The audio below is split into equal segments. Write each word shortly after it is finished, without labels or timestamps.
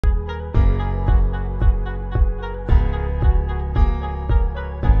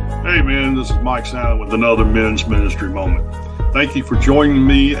Hey man, this is Mike Sally with another Men's Ministry Moment. Thank you for joining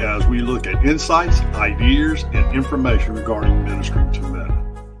me as we look at insights, ideas, and information regarding ministering to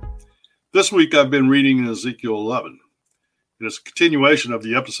men. This week I've been reading in Ezekiel 11. It is a continuation of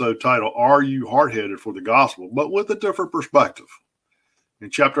the episode titled, Are You Hard-Headed for the Gospel, but with a different perspective. In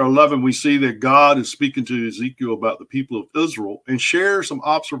chapter 11, we see that God is speaking to Ezekiel about the people of Israel and shares some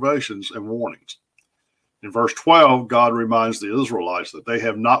observations and warnings. In verse 12, God reminds the Israelites that they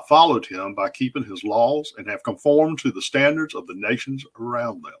have not followed him by keeping his laws and have conformed to the standards of the nations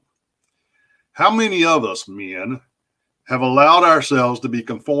around them. How many of us men have allowed ourselves to be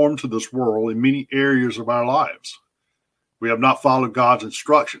conformed to this world in many areas of our lives? We have not followed God's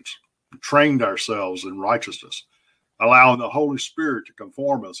instructions, trained ourselves in righteousness, allowing the Holy Spirit to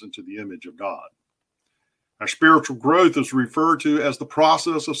conform us into the image of God. Our spiritual growth is referred to as the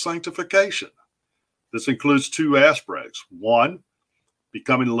process of sanctification. This includes two aspects. One,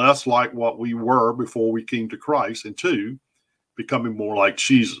 becoming less like what we were before we came to Christ. And two, becoming more like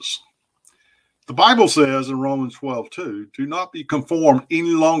Jesus. The Bible says in Romans 12:2, do not be conformed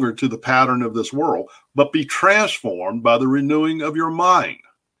any longer to the pattern of this world, but be transformed by the renewing of your mind.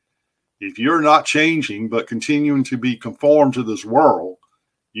 If you're not changing, but continuing to be conformed to this world,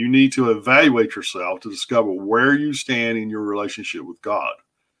 you need to evaluate yourself to discover where you stand in your relationship with God.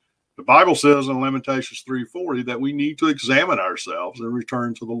 The Bible says in Lamentations 3:40 that we need to examine ourselves and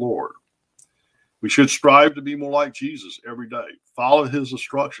return to the Lord. We should strive to be more like Jesus every day, follow his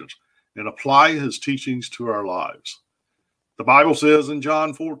instructions, and apply his teachings to our lives. The Bible says in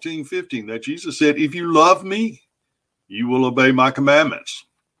John 14:15 that Jesus said, if you love me, you will obey my commandments.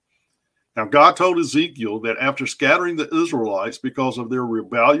 Now, God told Ezekiel that after scattering the Israelites because of their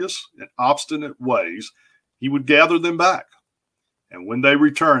rebellious and obstinate ways, he would gather them back. And when they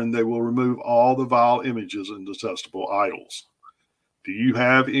return, they will remove all the vile images and detestable idols. Do you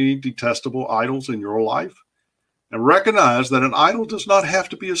have any detestable idols in your life? And recognize that an idol does not have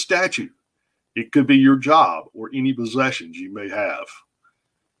to be a statue. It could be your job or any possessions you may have.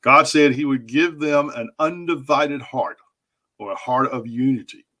 God said he would give them an undivided heart, or a heart of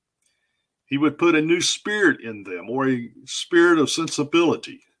unity. He would put a new spirit in them, or a spirit of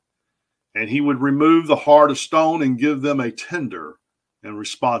sensibility. And he would remove the heart of stone and give them a tender and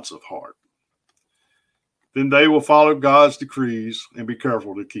responsive heart. Then they will follow God's decrees and be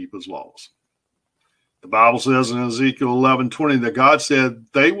careful to keep his laws. The Bible says in Ezekiel 11:20 that God said,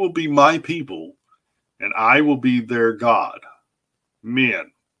 they will be my people and I will be their God.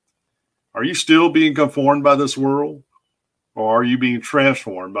 Men, are you still being conformed by this world, or are you being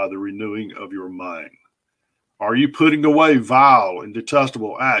transformed by the renewing of your mind? Are you putting away vile and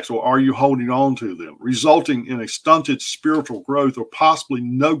detestable acts, or are you holding on to them, resulting in a stunted spiritual growth or possibly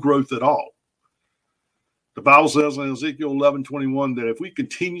no growth at all? The Bible says in Ezekiel 11:21 that if we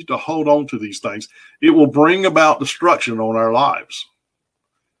continue to hold on to these things, it will bring about destruction on our lives.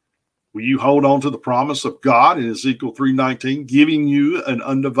 Will you hold on to the promise of God in Ezekiel 3:19, giving you an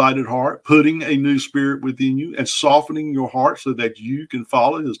undivided heart, putting a new spirit within you, and softening your heart so that you can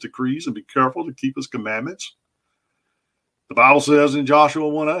follow his decrees and be careful to keep his commandments? The Bible says in Joshua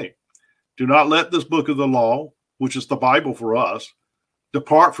 1:8, do not let this book of the law, which is the Bible for us,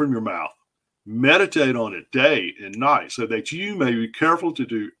 depart from your mouth. Meditate on it day and night so that you may be careful to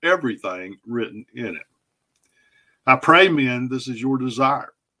do everything written in it. I pray, men, this is your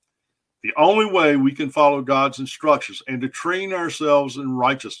desire. The only way we can follow God's instructions and to train ourselves in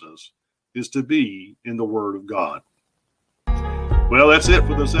righteousness is to be in the Word of God. Well, that's it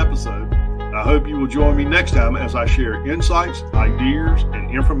for this episode. I hope you will join me next time as I share insights, ideas, and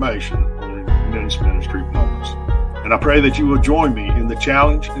information on Men's Ministry Moments. And I pray that you will join me in the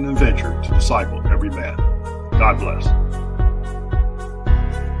challenge and adventure to disciple every man. God bless.